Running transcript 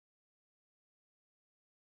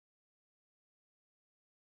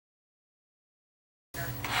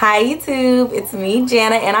Hi YouTube, it's me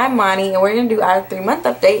Jana and I'm Imani, and we're going to do our 3-month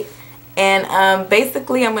update. And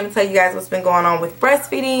basically I'm going to tell you guys what's been going on with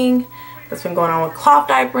breastfeeding, what's been going on with cloth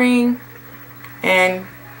diapering, and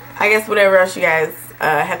I guess whatever else you guys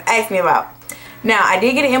have asked me about. Now, I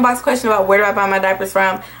did get an inbox question about where do I buy my diapers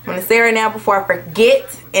from. I'm going to say right now before I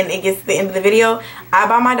forget and it gets to the end of the video, I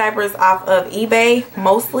buy my diapers off of eBay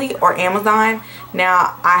mostly or Amazon.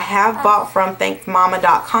 Now, I have bought from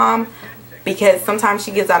thanksmama.com because sometimes she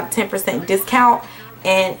gives out a 10% discount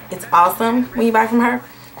and it's awesome when you buy from her.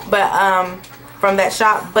 But from that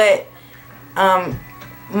shop, but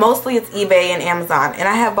mostly it's eBay and Amazon. And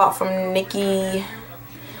I have bought from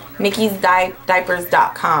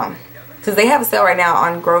nickysdiapers.com. Because they have a sale right now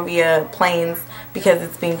on Grovia plains because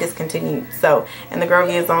it's being discontinued. So, and the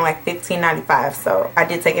Grovia is on like $15.95. So I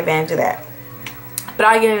did take advantage of that. But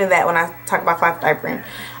I'll get into that when I talk about cloth diapering.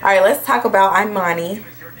 Alright, let's talk about Imani.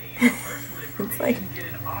 It's like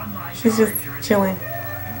she's just chilling.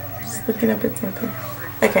 Just looking up at something.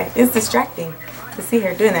 Okay, it's distracting to see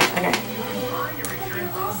her doing that. Okay.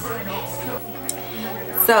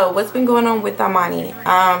 So what's been going on with Imani?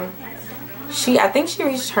 I think she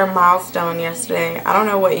reached her milestone yesterday. I don't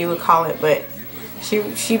know what you would call it, but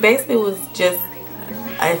she basically was just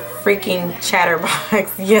a freaking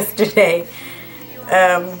chatterbox yesterday.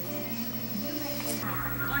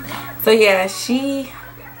 So yeah, she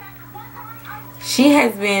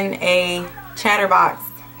has been a chatterbox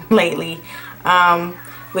lately,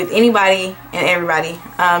 with anybody and everybody.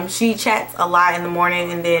 She chats a lot in the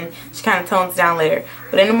morning and then she kind of tones down later.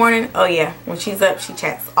 But in the morning, oh yeah, when she's up, she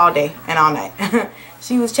chats all day and all night.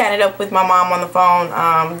 She was chatting up with my mom on the phone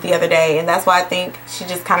the other day, and that's why I think she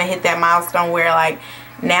just kind of hit that milestone where like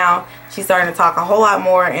now she's starting to talk a whole lot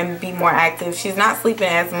more and be more active. She's not sleeping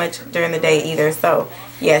as much during the day either. So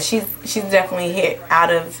yeah, she's definitely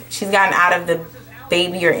she's gotten out of the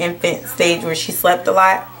baby or infant stage where she slept a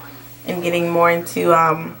lot and getting more into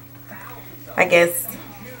I guess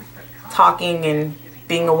talking and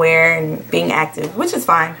being aware and being active, which is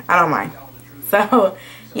fine. I don't mind. So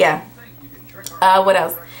yeah, what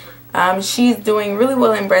else? She's doing really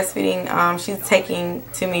well in breastfeeding. She's taking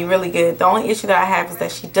to me really good. The only issue that I have is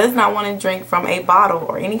that she does not want to drink from a bottle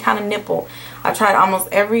or any kind of nipple. I tried almost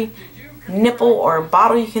every nipple or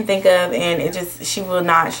bottle you can think of, and she will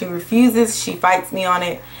not. She refuses. She fights me on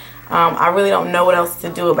it. I really don't know what else to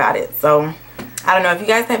do about it. So I don't know if you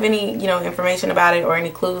guys have any information about it or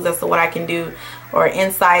any clues as to what I can do or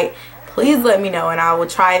insight. Please let me know and I will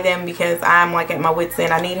try them, because I'm like at my wit's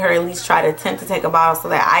end. I need her to at least try to attempt to take a bottle so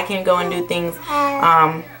that I can go and do things.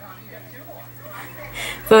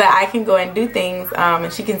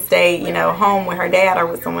 And she can stay, home with her dad or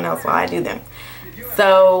with someone else while I do them.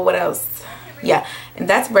 So what else? Yeah, and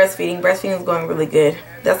that's breastfeeding. Breastfeeding is going really good.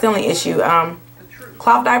 That's the only issue.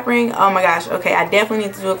 Cloth diapering, oh my gosh. Okay, I definitely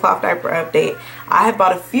need to do a cloth diaper update. I have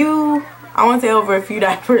bought I want to say over a few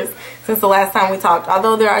diapers since the last time we talked.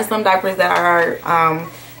 Although there are some diapers that are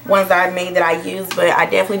ones that I made that I use, but I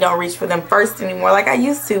definitely don't reach for them first anymore like I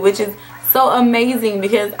used to, which is so amazing,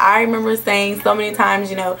 because I remember saying so many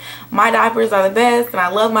times, my diapers are the best and I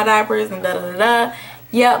love my diapers and da da da da.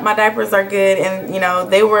 Yep, my diapers are good, and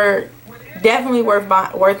they were definitely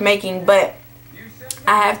worth making, but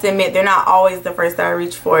I have to admit they're not always the first that I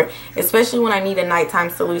reach for, especially when I need a nighttime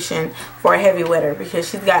solution for a heavy wetter, because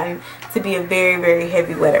she's gotten to be a very, very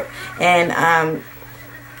heavy wetter, and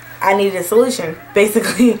I needed a solution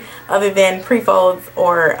basically other than pre-folds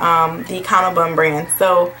or the Econobum brand.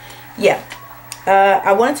 So yeah,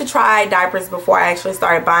 I wanted to try diapers before I actually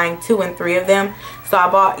started buying 2 and 3 of them. So I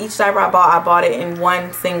bought each diaper I bought it in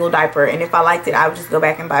one single diaper, and if I liked it I would just go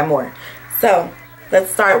back and buy more. So let's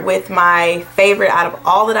start with my favorite out of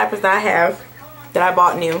all the diapers that I have that I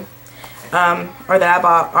bought new,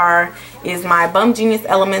 is my Bum Genius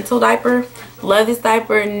Elemental diaper. Love this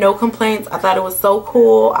diaper, no complaints. I thought it was so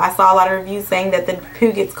cool. I saw a lot of reviews saying that the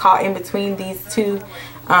poo gets caught in between these two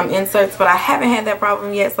inserts, but I haven't had that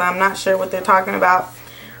problem yet, so I'm not sure what they're talking about.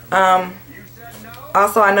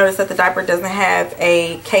 Also, I noticed that the diaper doesn't have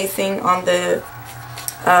a casing on the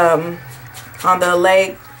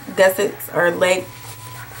leg gussets or leg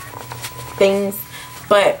things,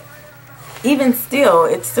 but even still,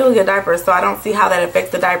 it's still a good diaper, so I don't see how that affects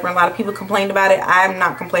the diaper. A lot of people complained about it. I'm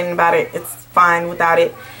not complaining about it. It's fine without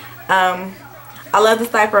it. I love this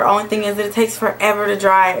diaper. Only thing is that it takes forever to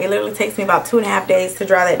dry. It literally takes me about 2.5 days to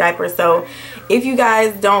dry that diaper. So if you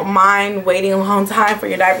guys don't mind waiting a long time for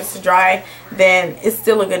your diapers to dry, then it's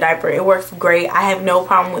still a good diaper. It works great. I have no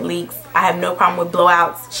problem with leaks. I have no problem with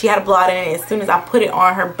blowouts. She had a blowout in it as soon as I put it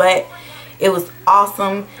on her butt. It was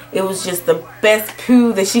awesome. It was just the best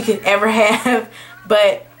poo that she could ever have.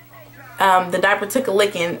 But the diaper took a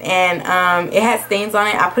licking, and it had stains on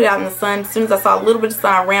it. I put it out in the sun. As soon as I saw a little bit of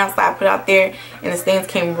sun, I ran outside, put it out there, and the stains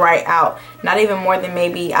came right out. Not even more than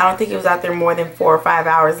maybe, I don't think it was out there more than 4 or 5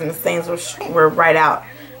 hours, and the stains were right out.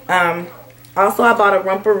 Also, I bought a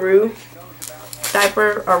Rumparoo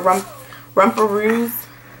diaper, or Rumparoo's.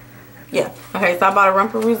 Yeah, okay, so I bought a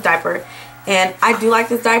Rumparoo's diaper, and I do like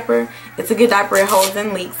this diaper. It's a good diaper. It holds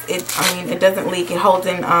in leaks. I mean, it doesn't leak. It holds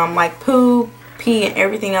in like poo, pee, and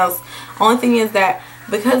everything else. Only thing is that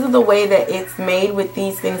because of the way that it's made with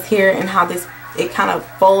these things here, and how it kind of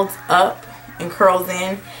folds up and curls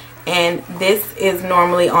in, and this is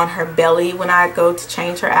normally on her belly when I go to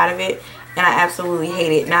change her out of it, and I absolutely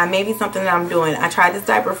hate it. Now, it may be something that I'm doing. I tried this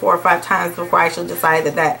diaper 4 or 5 times before I actually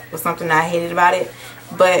decided that was something that I hated about it,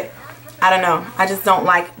 but I don't know. I just don't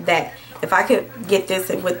like that. If I could get this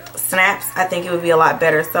with snaps, I think it would be a lot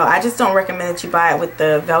better. So I just don't recommend that you buy it with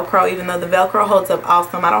the Velcro, even though the Velcro holds up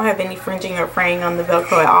awesome. I don't have any fringing or fraying on the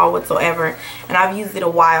Velcro at all whatsoever, and I've used it a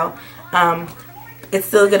while. It's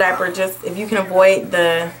still a good diaper. Just if you can avoid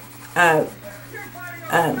the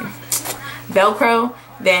Velcro,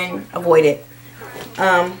 then avoid it.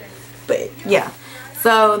 But yeah.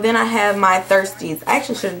 So then I have my Thirsties. I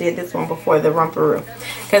actually should have did this one before the Rumparoo,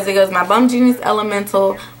 because it goes my Bum Genius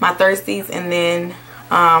Elemental, my Thirsties, and then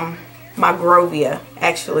my Grovia,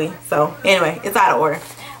 actually. So anyway, it's out of order.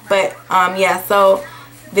 But yeah, so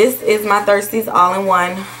this is my Thirsties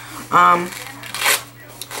all-in-one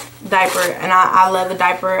diaper, and I love the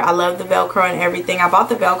diaper. I love the Velcro and everything. I bought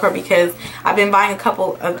the Velcro because I've been buying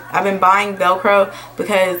Velcro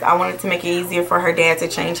because I wanted to make it easier for her dad to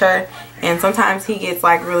change her, and sometimes he gets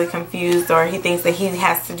like really confused, or he thinks that he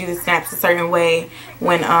has to do the snaps a certain way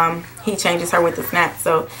when he changes her with the snaps.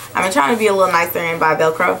 So I've been trying to be a little nicer and buy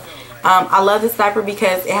Velcro. I love this diaper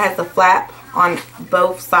because it has a flap on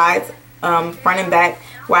both sides, front and back,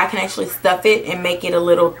 where I can actually stuff it and make it a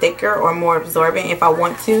little thicker or more absorbent if I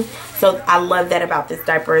want to. So I love that about this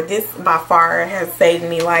diaper. This by far has saved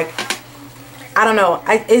me, like, I don't know,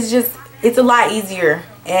 it's a lot easier.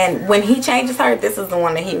 And when he changes her, this is the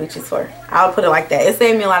one that he reaches for. I'll put it like that. It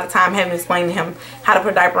saved me a lot of time having to explain to him how to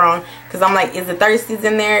put a diaper on, because I'm like, is the Thirsties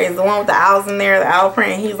in there? Is the one with the owls in there, the owl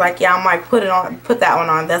print? And he's like, yeah. I'm like, put that one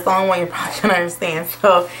on. That's the only one you're probably gonna understand.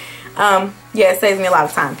 So yeah, it saves me a lot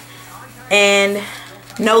of time. And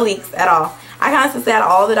no leaks at all. I can honestly say out of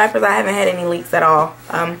all the diapers, I haven't had any leaks at all.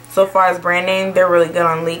 So far as brand name, they're really good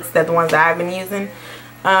on leaks. They're the ones that I've been using.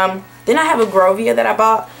 Then I have a Grovia that I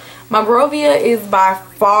bought. My Grovia is by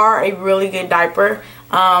far a really good diaper.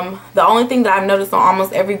 The only thing that I've noticed on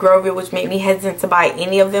almost every Grovia, which made me hesitant to buy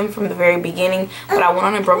any of them from the very beginning, but I went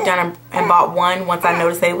on and broke down and bought one once I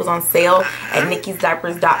noticed that it was on sale at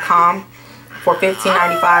nickysdiapers.com for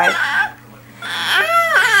 $15.95.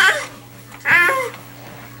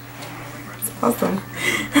 Awesome.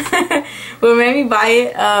 What made me buy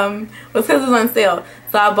it was because it was on sale.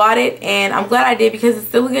 So I bought it, and I'm glad I did because it's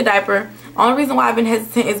still a good diaper. Only reason why I've been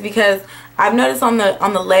hesitant is because I've noticed on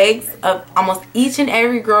the legs of almost each and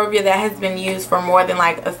every Grovia that has been used for more than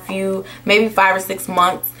like a few, maybe 5 or 6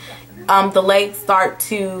 months, the legs start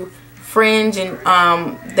to fringe, and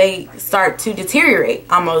they start to deteriorate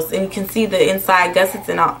almost, and you can see the inside gussets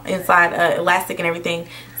and inside elastic and everything.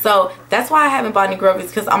 So that's why I haven't bought any Grovias,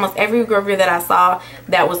 because almost every Grovia that I saw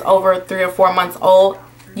that was over 3 or 4 months old,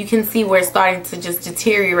 you can see where it's starting to just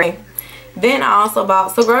deteriorate. Then I also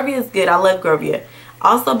bought, so Grovia is good. I love Grovia.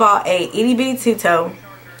 I also bought a itty bitty two-toe,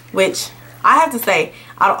 which I have to say,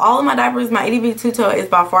 out of all of my diapers, my itty bitty two-toe is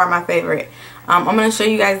by far my favorite. I'm going to show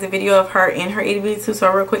you guys the video of her in her itty bitty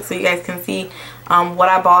two-toe real quick so you guys can see what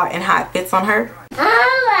I bought and how it fits on her.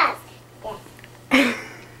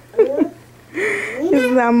 This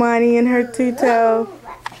is Imani in her two-toe.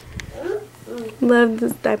 Love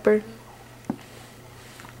this diaper.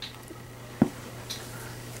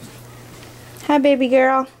 Hi, baby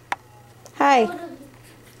girl. Hi.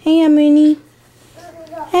 Hey, Imani.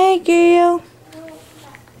 Hey, girl.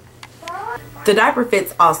 The diaper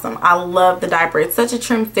fits awesome. I love the diaper. It's such a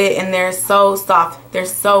trim fit, and they're so soft. They're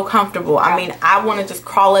so comfortable. I mean, I want to just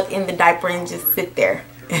crawl up in the diaper and just sit there.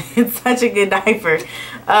 It's such a good diaper.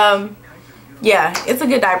 Yeah, it's a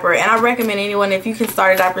good diaper, and I recommend anyone, if you can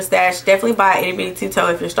start a diaper stash, definitely buy an itty bitty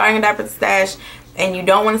two-toe. If you're starting a diaper stash and you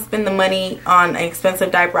don't want to spend the money on an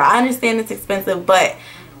expensive diaper, I understand it's expensive, but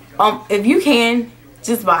if you can,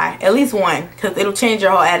 just buy at least one, because it'll change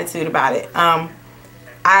your whole attitude about it.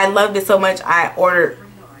 I loved it so much, I ordered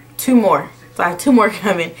 2 more. So I have 2 more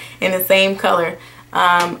coming in the same color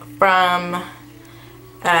from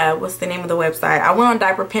what's the name of the website? I went on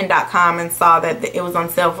diaperpin.com and saw that it was on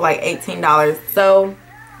sale for like $18. So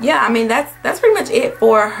yeah, I mean, that's pretty much it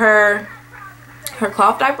for her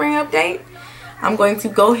cloth diapering update. I'm going to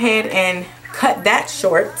go ahead and cut that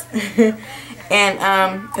short. And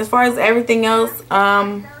as far as everything else,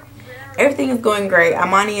 everything is going great.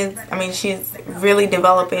 Imani is, I mean, she's really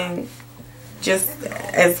developing just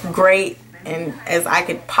as great and as I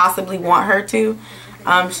could possibly want her to.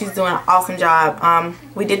 She's doing an awesome job.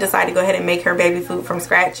 We did decide to go ahead and make her baby food from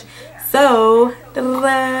scratch. So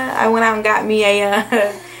I went out and got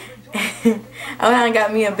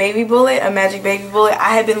me a baby bullet, a magic baby bullet.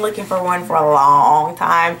 I had been looking for one for a long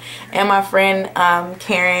time, and my friend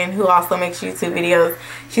Karen, who also makes YouTube videos,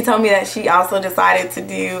 she told me that she also decided to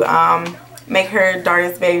do make her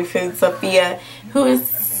daughter's baby food, Sophia, who is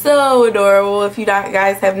so adorable. If you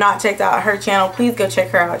guys have not checked out her channel, please go check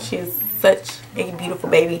her out. She is such a beautiful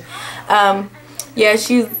baby. Yeah,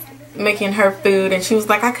 she's making her food, and she was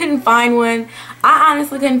like, I couldn't find one. I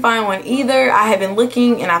honestly couldn't find one either. I had been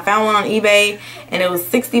looking, and I found one on eBay, and it was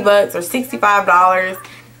 60 bucks or $65.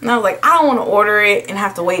 And I was like, I don't want to order it and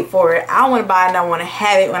have to wait for it. I want to buy it and I want to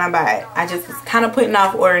have it when I buy it. I just was kind of putting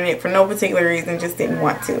off ordering it for no particular reason, just didn't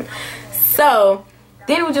want to. So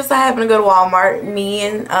then we just happened to go to Walmart, me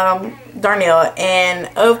and Darnell, and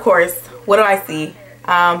of course, what do I see?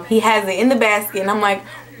 He has it in the basket, and I'm like,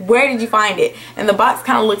 where did you find it? And the box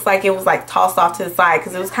kind of looks like it was like tossed off to the side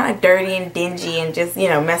because it was kind of dirty and dingy and just, you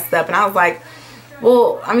know, messed up. And I was like,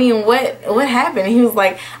 well, I mean, what happened? And he was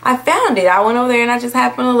like, I found it. I went over there and I just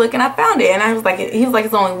happened to look and I found it. And I was like, he was like,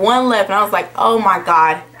 it's only one left. And I was like, oh my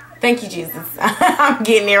God, thank you, Jesus. I'm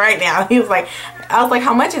getting it right now. He was like, I was like,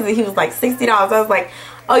 how much is it? He was like, $60. I was like,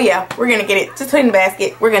 oh yeah, we're gonna get it. Just put it in the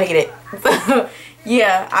basket. We're gonna get it. So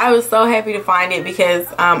yeah, I was so happy to find it because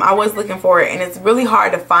I was looking for it, and it's really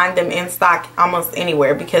hard to find them in stock almost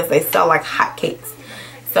anywhere because they sell like hotcakes.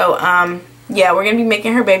 So yeah, we're gonna be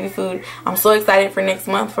making her baby food. I'm so excited for next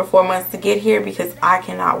month, for 4 months to get here, because I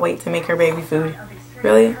cannot wait to make her baby food.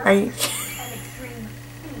 Really? Are you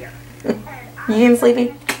you getting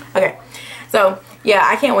sleepy? Okay, so yeah,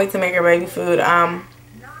 I can't wait to make her baby food.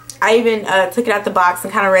 I even took it out the box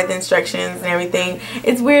and kind of read the instructions and everything.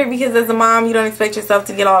 It's weird because as a mom, you don't expect yourself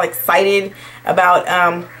to get all excited about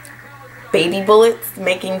baby bullets,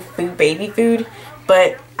 making baby food.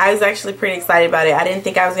 But I was actually pretty excited about it. I didn't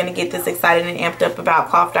think I was going to get this excited and amped up about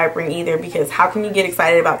cloth diapering either, because how can you get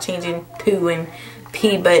excited about changing poo and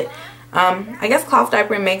pee? But I guess cloth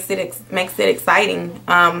diapering makes it exciting.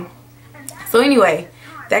 So anyway,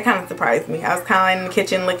 that kind of surprised me. I was kind of in the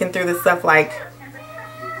kitchen looking through this stuff like,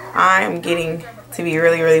 I'm getting to be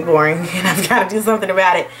really, really boring, and I've got to do something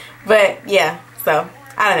about it. But yeah, so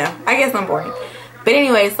I don't know. I guess I'm boring. But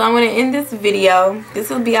anyway, so I'm going to end this video. This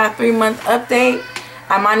will be our 3-month update.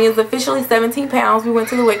 Imani is officially 17 pounds. We went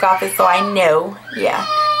to the WIC office, so I know. Yeah,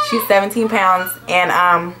 she's 17 pounds,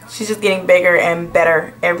 and she's just getting bigger and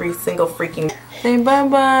better every single freaking. Say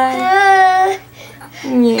bye-bye.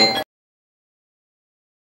 Yeah.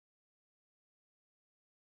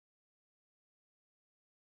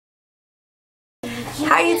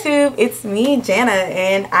 Hi YouTube, it's me, Jana,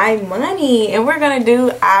 and Imani, and we're gonna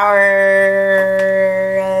do our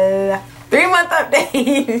 3-month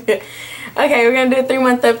update. Okay, we're gonna do a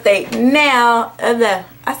 3-month update now.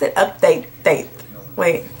 I said update.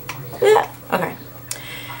 Wait. Yeah. Okay.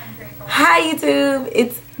 Hi YouTube,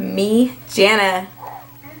 it's me, Jana.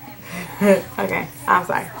 Okay, I'm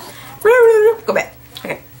sorry. Go back.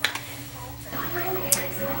 Okay.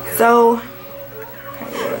 So.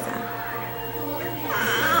 Okay, where was I?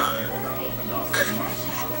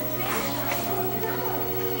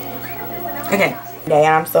 Okay.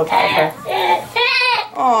 Yeah, I'm so proud of her.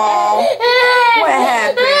 Aww. What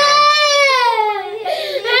happened?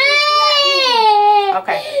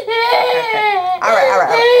 Okay. Alright.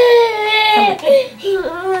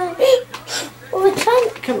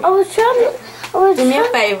 Do me a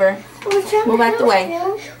favor. Move out the way.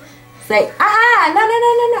 Say,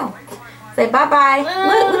 no. Say bye-bye.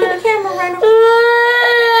 Look at the camera right now.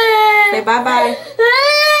 Say bye-bye.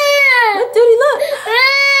 Look, Duty, look.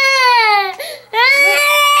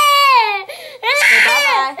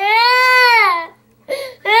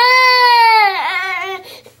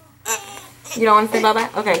 You don't want to say bye-bye?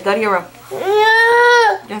 Okay, go to your room.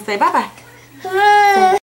 You're going to say bye-bye.